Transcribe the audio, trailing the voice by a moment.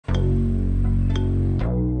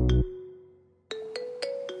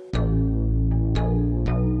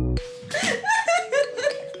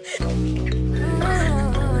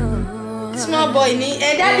small boy ni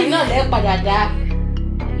daddy náà lẹ padà dá.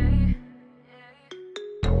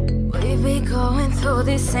 We be going through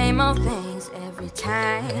the same old things every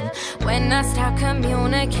time. When I start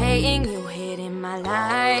communicating, you hitting my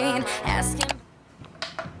line, asking.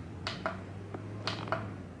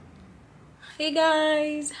 Hey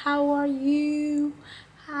guys, how are you?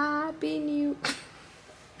 Happy New.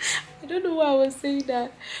 I don't know why I was saying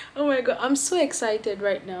that. Oh my god, I'm so excited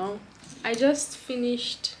right now. I just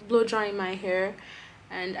finished blow drying my hair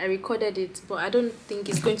and I recorded it, but I don't think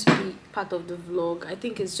it's going to be part of the vlog. I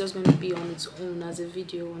think it's just going to be on its own as a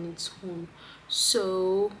video on its own.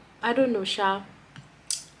 So I don't know, Sha.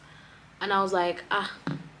 And I was like,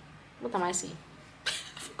 what am I saying?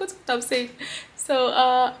 I forgot what I'm saying. So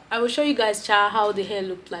I will show you guys, Cha, how the hair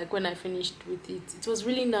looked like when I finished with it. It was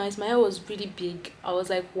really nice. My hair was really big. I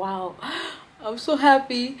was like, wow, I'm so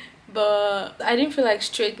happy. But I didn't feel like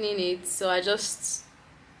straightening it, so I just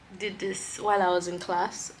did this while I was in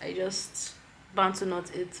class. I just bantu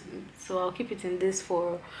knot it, so I'll keep it in this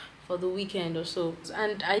for the weekend or so.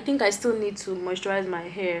 And I think I still need to moisturize my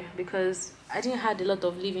hair because I didn't have a lot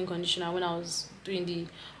of leave-in conditioner when I was doing the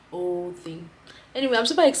whole thing. Anyway, I'm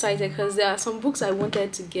super excited because there are some books I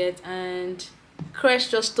wanted to get, and Crash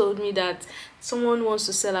just told me that someone wants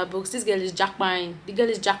to sell her books. This girl is jackpine. The girl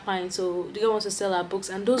is jackpine, so the girl wants to sell her books,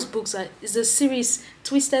 and those books is a series,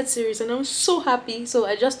 twisted series, and I'm so happy. So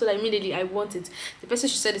I just thought immediately I want it. The person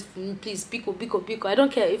she said it for me, please, Biko. I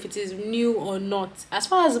don't care if it is new or not. As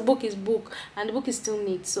far as the book is book, and the book is still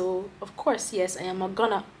neat. So of course, yes, I'm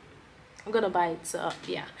gonna buy it. So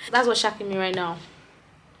yeah, that's what's shocking me right now.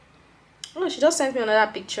 Oh, she just sent me another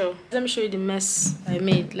picture. Let me show you the mess I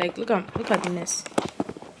made. Like, look at the mess.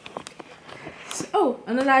 So, oh,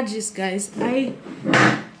 another gist, guys. I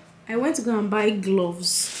went to go and buy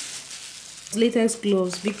gloves, latex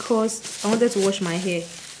gloves, because I wanted to wash my hair.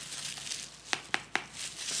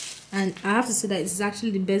 And I have to say that it's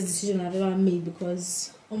actually the best decision I've ever made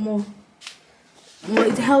because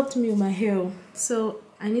it helped me with my hair. So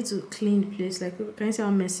I need to clean the place. Like, can you see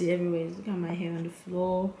how messy everywhere is? Look at my hair on the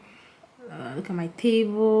floor. Look at my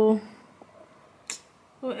table.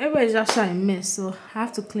 Oh, everywhere's just a mess, so I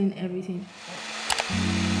have to clean everything.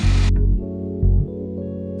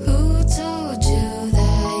 Who told you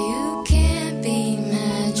that you can't be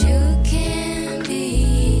mad? You can't be.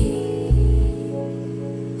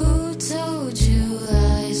 Who told you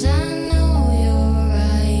lies? I know you're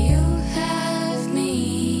right. You have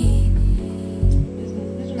me.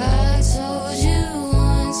 I told you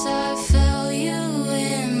once I felt you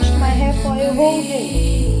in my hair for a whole day.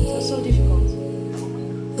 It was so difficult.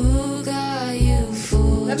 Who got you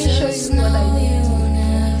fooled? Let me show you what I did.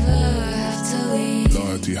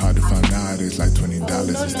 Loyalty hard to find nowadays, like $20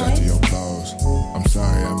 instead of your clothes. I'm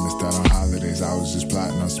sorry I missed out on holidays. I was just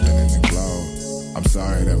plotting on spinning the globe. I'm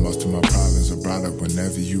sorry that most of my problems are brought up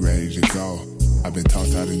whenever you ready to go. I've been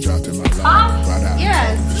tossed out and dropped in my life. Brought out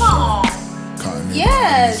yes,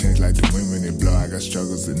 yes. Change like the wind when it blow. I got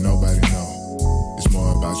struggles that nobody know. It's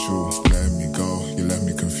more about you, letting me go. You left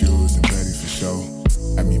me confused and ready for show.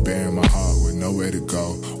 Had me bearing my heart with nowhere to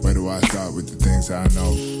go. Where do I start with the things I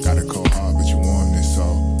know? Got a cold heart, but you warm this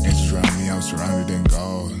soul. Angels around me, I'm surrounded in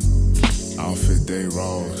gold. I don't fit they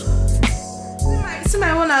roles. See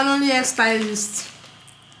my one and only hairstylist.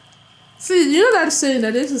 See, you know that saying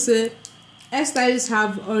that they used to say hairstylists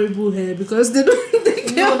have horrible hair because they don't take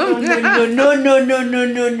care of their hair. No.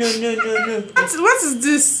 What is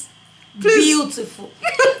this? Please. Beautiful.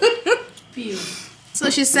 Beautiful. So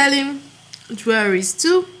she's selling jewelries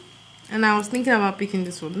too, and I was thinking about picking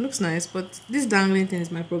this one. It looks nice, but this dangling thing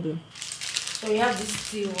is my problem. So we have this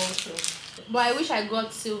steel also, but I wish I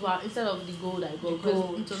got silver instead of the gold I got.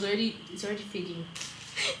 Gold. It's already fading.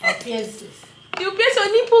 I'll pierce this. You pierce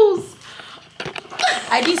your nipples.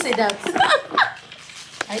 I didn't say that.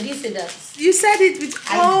 I didn't say that. You said it with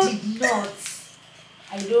all. I did not.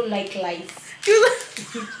 I don't like lies.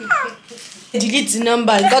 Delete the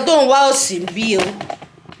number. Got on while in bill.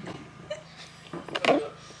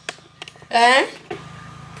 Eh?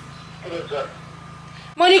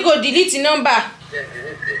 Money go delete the number.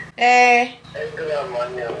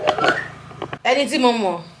 Anything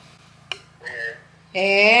more?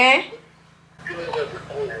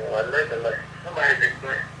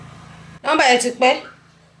 Number ẹ ti pẹ́.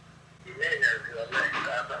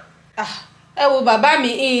 Ẹ wo bàbá mi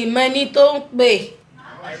ìmọ̀ ẹni tó ń pè.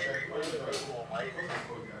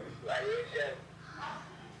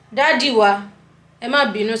 Dádì wa, ẹ má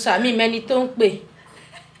bínú sà, mi ìmọ̀ ẹni tó ń pè.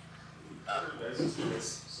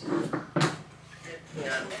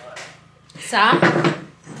 Sà?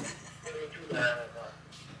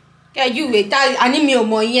 Kẹ́ júwe, ta àní mi ò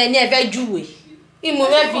mọ̀ yín ẹ ní ẹ fẹ́ júwe.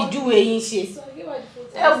 Imovie do eyin se.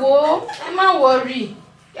 Ẹ wo, ẹ má worry.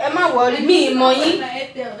 Ẹ má worry mi mọ̀ yín.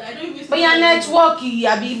 Bóyá network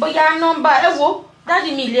àbí bóyá number. Ẹ wo,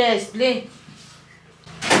 daddy mi lè explain.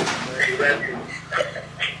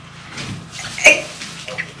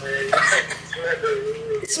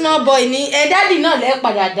 Small boy ni daddy náà lè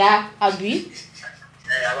padà dá àbí?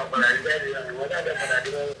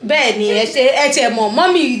 Bẹ́ẹ̀ ni ẹ ṣe mọ̀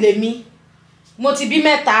mommy lèmi. Mo ti bí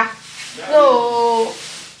mẹ́ta. So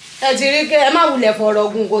ẹ ti rí ke ẹ má wulẹ̀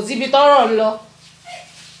fọ̀rọ̀ gùn kò síbi tọ́rọ̀ ń lọ.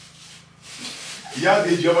 Ìyá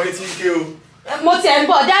Dèjì ọmọ yìí ti ń ké o. Mo ti ń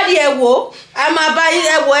bọ̀ daddy ẹ wò. A máa bá yín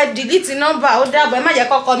ẹ wò ẹ delete number ó dàbọ̀ ẹ má jẹ́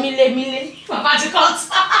kọ́kọ́ mi lé. Bàbá ti cut.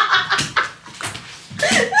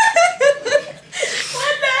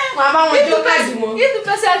 Mama, if the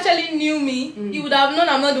person actually knew me, he would have known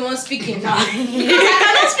I'm not the one speaking now. Because I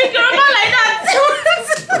cannot speak Yoruba like that.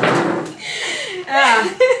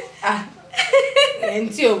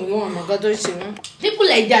 People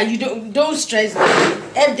like that, you don't stress them.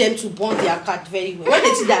 Help them to bond their card very well. When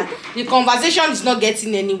they see that the conversation is not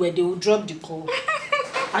getting anywhere, they will drop the call.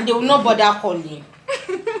 And they will not bother calling.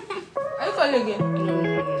 Are you calling again? No.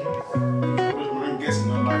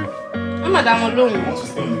 Madam alone.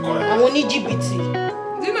 I want GPT.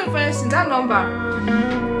 Do you know first that number?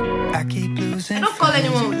 I don't call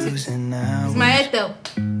anyone with it. It's my Airtel.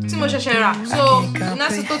 Timo Shashera. So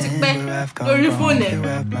that's a total phone.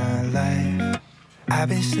 I've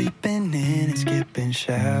been sleeping in and skipping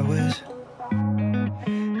showers.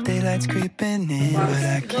 Daylight's creeping in, but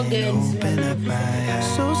I can't open up my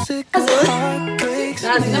eyes. So sick of heartbreaks,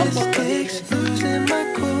 mistakes, losing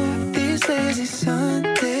my cool. These lazy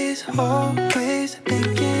Sundays, always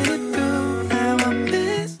thinking it through. Now I'm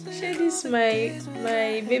missing. This is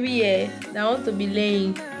my baby hair that I want to be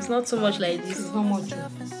laying. It's not so much like this. It's not much.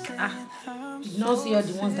 You not see all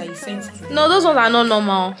the ones that you sent to. No, those ones are not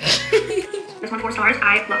normal. There's 4 stars.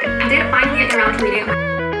 I love it. I did finally get around to reading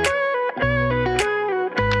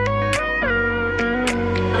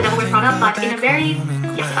the Devil Wears Prada, but in a very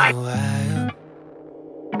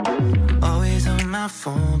Always on my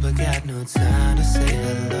phone, but got no time to say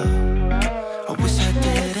hello. I wish I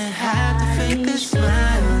didn't have to fake this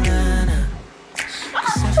smile.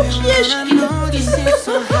 Cause everyone I know just seems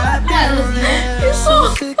so happy. I'm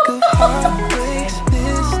so sick of heartbreaks,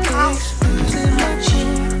 mistakes, losing my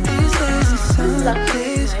cool. These lazy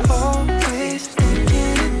Sundays, always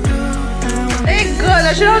thinking it through. Thank God,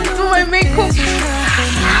 I should not do my makeup.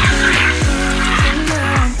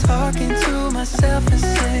 I'm talking to myself and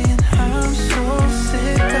saying I'm so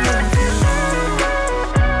sick of you.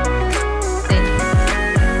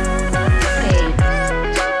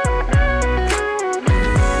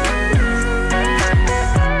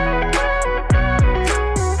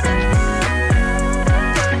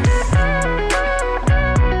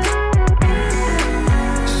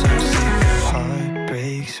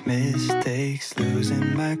 Mistakes,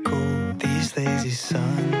 losing my cool. These lazy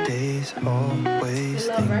Sundays, always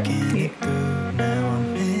thinking it through. Now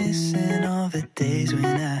I'm missing all the days when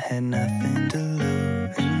I had nothing to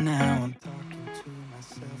lose, and now I'm talking to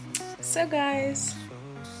myself. So guys,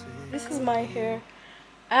 this is my hair.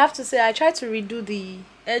 I have to say I tried to redo the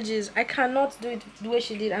edges. I cannot do it the way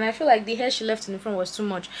she did, and I feel like the hair she left in the front was too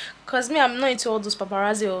much. Cause me, I'm not into all those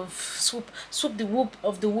paparazzi of swoop the whoop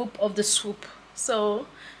of the swoop. So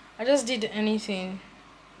I just did anything,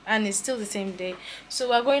 and it's still the same day. So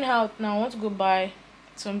we're going out now. I want to go buy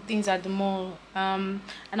some things at the mall, and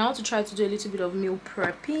I want to try to do a little bit of meal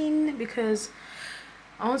prepping because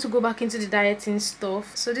I want to go back into the dieting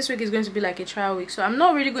stuff. So this week is going to be like a trial week, so I'm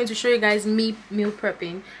not really going to show you guys me meal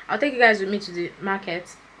prepping. I'll take you guys with me to the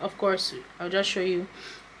market. Of course, I'll just show you.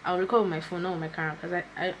 I'll record with my phone, not with my camera, because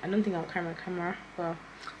I don't think I'll carry my camera. Well,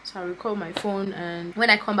 so I'll record my phone, and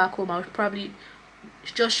when I come back home, I'll probably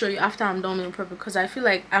just show you after I'm done meal prepping, because I feel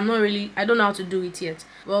like I don't know how to do it yet.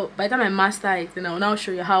 Well, by the time I master it, then I'll now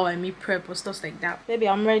show you how I meal prep or stuff like that. Baby,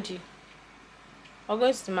 I'm ready. I'll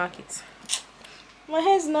go to the market. My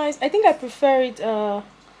hair is nice. I think I prefer it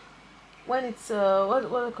when it's what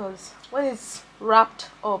it calls, when it's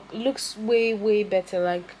wrapped up. It looks way better.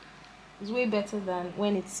 Like it's way better than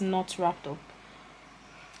when it's not wrapped up.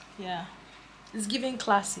 Yeah, it's giving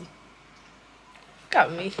classy. Look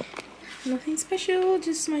at me. Nothing special,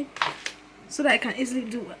 just my so that I can easily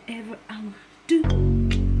do whatever I want to do.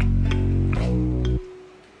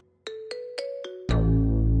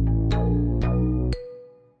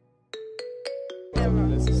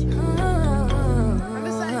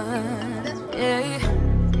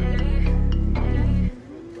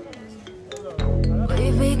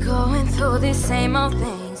 We be going through the same old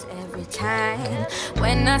things every time.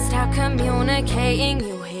 When I stop communicating,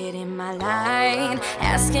 you hitting my line,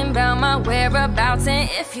 asking about my whereabouts and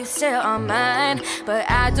if you still are mine. But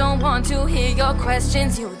I don't want to hear your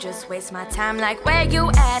questions, you just waste my time. Like where you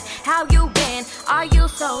at, how you been, are you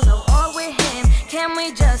solo or with him? Can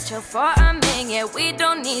we just chill for a minute? We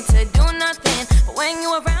don't need to do nothing, but when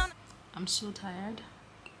you around. I'm so tired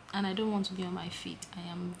and I don't want to be on my feet. I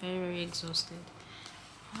am very, very exhausted.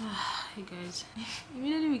 Hey guys,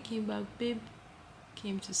 immediately we came back, babe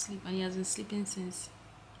came to sleep and he has been sleeping since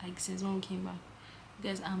when we came back.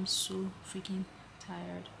 Guys, I'm so freaking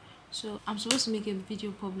tired. So I'm supposed to make a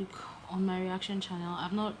video public on my reaction channel.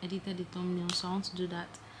 I've not edited the thumbnail, so I want to do that.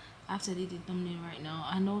 I have to edit the thumbnail right now,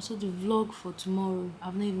 and also the vlog for tomorrow.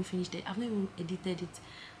 I've not even finished it. I've not even edited it,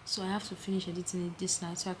 so I have to finish editing it this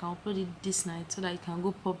night so I can upload it this night so that it can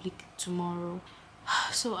go public tomorrow.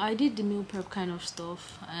 So I did the meal prep kind of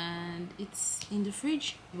stuff and it's in the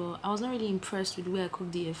fridge, but I was not really impressed with the way I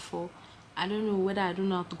cooked the F4. I don't know whether I don't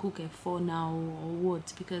know how to cook F4 now or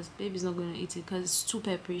what, because baby's not going to eat it because it's too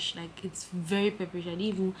pepperish. Like, it's very pepperish. I didn't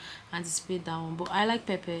even anticipate that one, but I like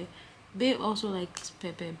pepper. Babe also likes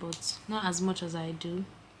pepper, but not as much as I do.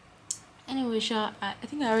 Anyway, I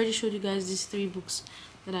think I already showed you guys these 3 books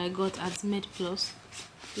that I got at Med Plus.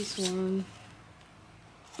 This one,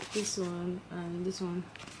 and this one.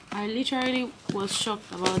 I literally was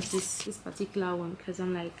shocked about this particular one because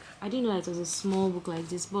I'm like, I didn't know it was a small book like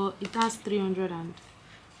this, but it has 300 and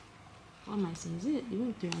what am I saying? Is it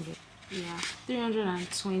even 300? Yeah,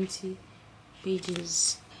 320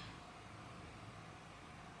 pages.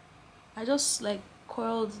 I just like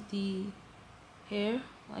coiled the hair,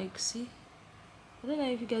 like, see? I don't know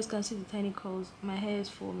if you guys can see the tiny curls. My hair is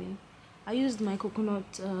forming. I used my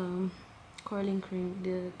coconut curling cream,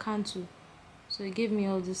 the Cantu, so it gave me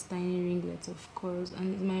all these tiny ringlets of curls,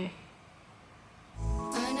 and my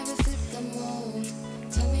I never fit the mold.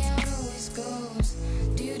 Tell me how it always goes.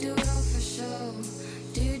 Do you do it all for show?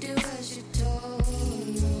 Do you do as you told?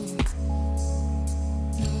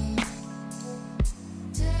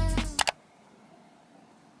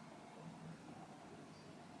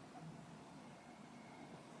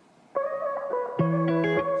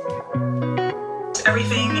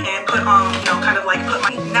 Everything and put on, you know, kind of like put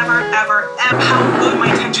my never ever how good my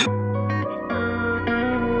intention.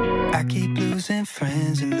 I keep losing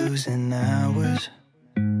friends and losing hours.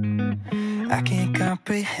 I can't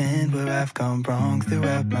comprehend where I've gone wrong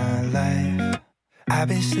throughout my life. I've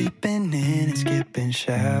been sleeping in and skipping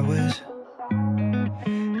showers.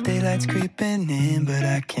 Daylight's creeping in, but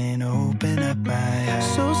I can't open up my eyes.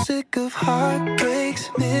 So sick of heartbreaks,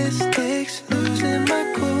 mistakes, losing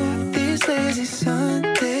my cool. These lazy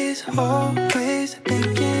Sundays, always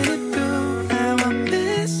thinking it through. Now I'm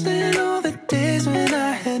missing all the days when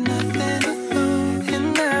I had nothing to lose.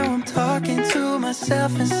 And now I'm talking to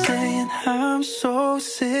myself and saying I'm so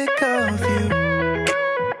sick of you.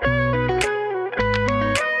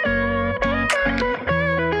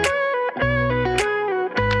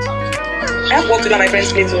 I have work to do on my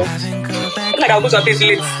friend's place, so I feel like I'll go to a place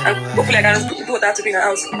late and hopefully I can do what I have to do in the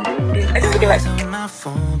house. I just looking like my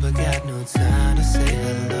phone, but got no time to say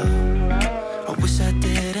hello. I wish I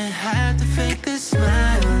didn't have to fake this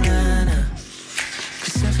smile, nah.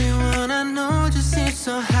 Cause everyone I know just seems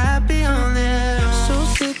so happy on their own. So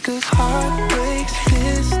sick of heartbreaks,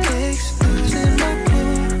 mistakes, losing my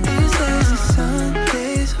cool. These lazy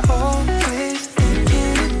Sundays, always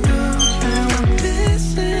thinking it through. Now I'm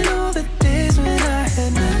missing all the days when I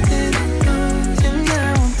had nothing to lose. And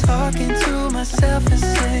now I'm talking to myself and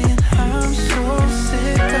saying I'm so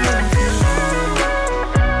sick of you.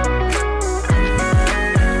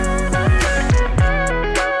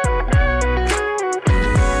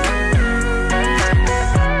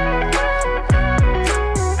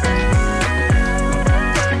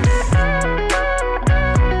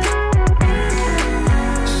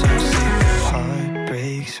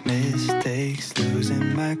 Mistakes,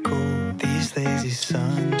 losing my cool. These lazy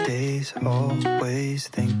Sundays, always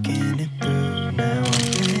thinking it through. Now I'm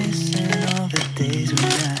missing all the days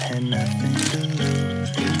when I had nothing to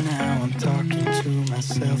lose. And now I'm talking to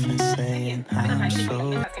myself and saying I'm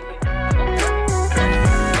so.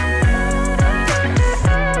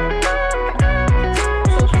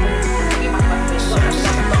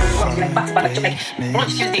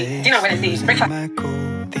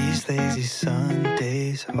 These lazy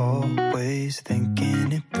Sundays, always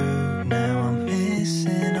thinking it through. Now I'm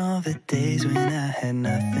missing all the days when I had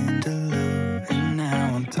nothing to lose. And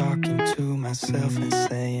now I'm talking to myself and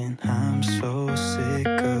saying I'm so sick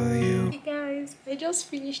of you. Hey guys, I just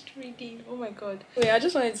finished reading. Oh my god. Wait, I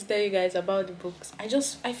just wanted to tell you guys about the books. I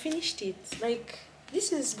finished it. Like,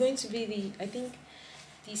 this is going to be the, I think,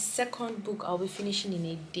 the second book I'll be finishing in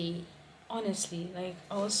a day. Honestly, like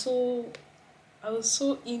I was so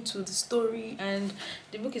into the story, and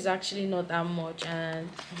the book is actually not that much, and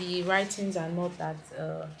the writings are not that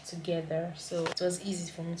together, so it was easy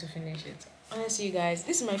for me to finish it. Honestly, you guys,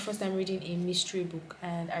 this is my first time reading a mystery book,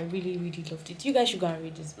 and I really loved it. You guys should go and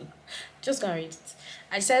read this book. Just go and read it.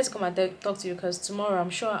 I decided to come and talk to you because tomorrow I'm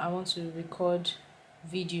sure I want to record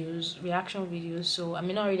videos, reaction videos, so I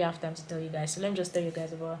may not really have time to tell you guys, so let me just tell you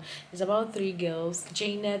guys about it's about 3 girls,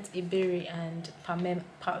 Janet, Iberi, and Pamela.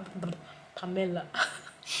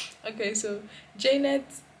 Okay, so Janet,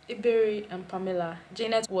 Iberi, and Pamela.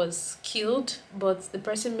 Janet was killed, but the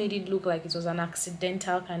person made it look like it was an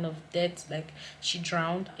accidental kind of death, like she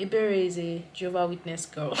drowned. Iberi is a Jehovah's Witness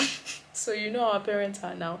girl. So you know our parents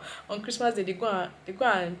are now. On Christmas Day, they go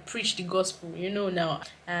and preach the gospel, you know now.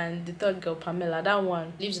 And the third girl, Pamela, that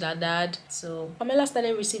one lives with her dad. So Pamela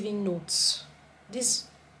started receiving notes. These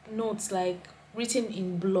notes like written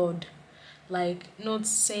in blood, like notes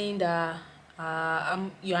saying that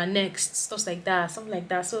you are next, stuff like that, something like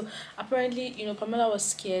that. So apparently, you know, Pamela was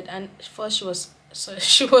scared, and first she was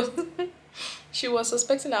she was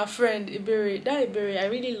suspecting her friend Iberi. That Iberi, I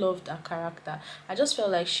really loved her character. I just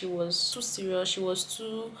felt like she was too serious. She was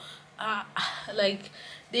too like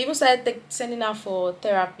they even started sending her for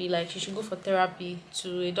therapy, like she should go for therapy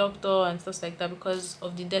to a doctor and stuff like that because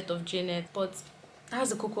of the death of Janet. But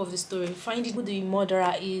that's the cocoa of the story, finding who the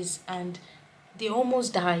murderer is, and they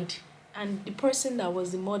almost died. And the person that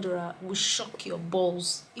was the murderer will shock your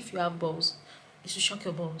balls. If you have balls, it should shock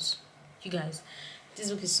your balls. You guys,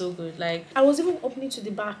 this book is so good. Like, I was even opening to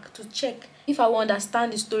the back to check if I would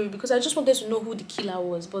understand the story, because I just wanted to know who the killer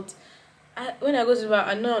was. But when I go to the back,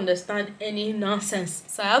 I don't understand any nonsense,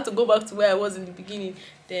 so I had to go back to where I was in the beginning.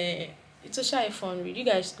 It's a shy fun read. You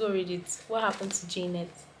guys go read it. What happened to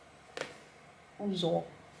Janet? Uzor.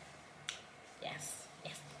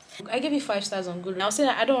 I gave it 5 stars on Goodreads. I was saying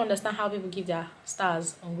that I don't understand how people give their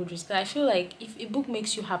stars on Goodreads, because I feel like if a book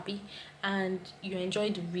makes you happy and you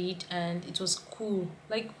enjoyed the read and it was cool,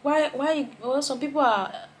 like why well, some people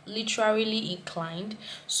are literally inclined,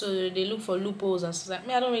 so they look for loopholes and stuff like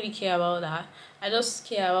me. I don't really care about that. I just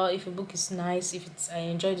care about if a book is nice, if I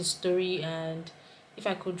enjoy the story, and if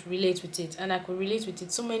I could relate with it. And I could relate with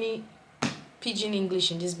it. So many pidgin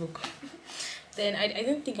English in this book. Then I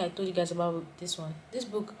didn't think I told you guys about this one. This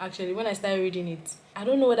book, actually, when I started reading it, I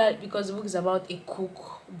don't know whether because the book is about a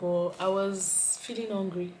cook, but I was feeling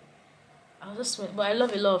hungry. But I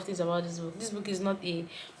love a lot of things about this book. This book is not a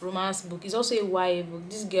romance book. It's also a YA book.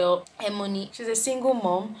 This girl, Emoni, she's a single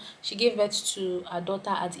mom. She gave birth to her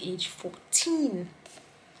daughter at the age 14.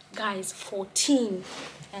 Guys, 14.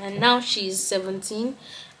 And now she's 17.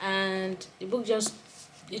 And the book just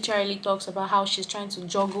literally talks about how she's trying to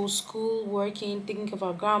juggle school, working, taking care of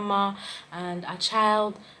her grandma and a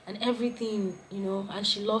child and everything, you know, and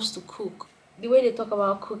she loves to cook. The way they talk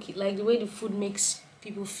about cooking, like the way the food makes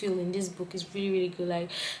people feel in this book is really good. Like,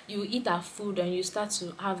 you eat our food and you start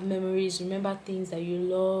to have memories, remember things that you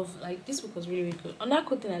love. Like, this book was really good. Another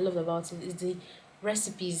cool thing I love about it is the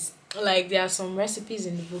recipes. Like, there are some recipes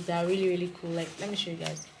in the book that are really cool. Like, let me show you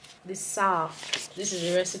guys. This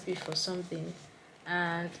is a recipe for something,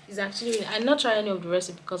 and it's actually I'm not trying any of the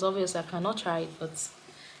recipe because obviously I cannot try it, but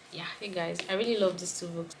yeah, hey guys, I really love these 2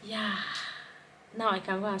 books. Yeah, now I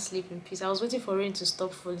can go and sleep in peace. I was waiting for rain to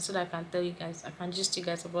stop falling so that I can tell you guys, I can gist you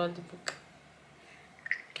guys about the book.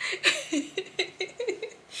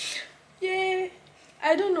 Yeah,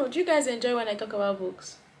 I don't know, do you guys enjoy when I talk about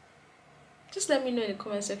books? Just let me know in the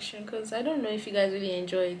comment section, because I don't know if you guys really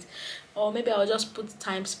enjoy it, or maybe I'll just put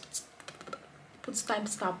timestamp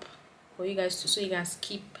for you guys so you can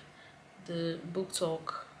skip the book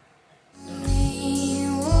talk.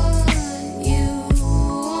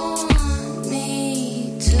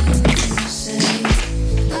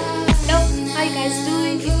 How you guys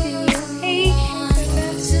doing? Hey.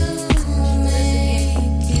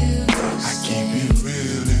 I keep it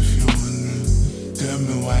real if you wouldn't. Tell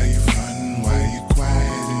me why you frontin', why you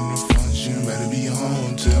quiet in the function. Better be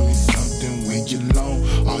home, tell me something when you're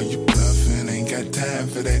alone. Are you bluffing? Ain't got time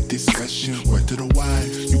for that discussion. Word to the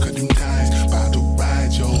wise, you cut them ties by the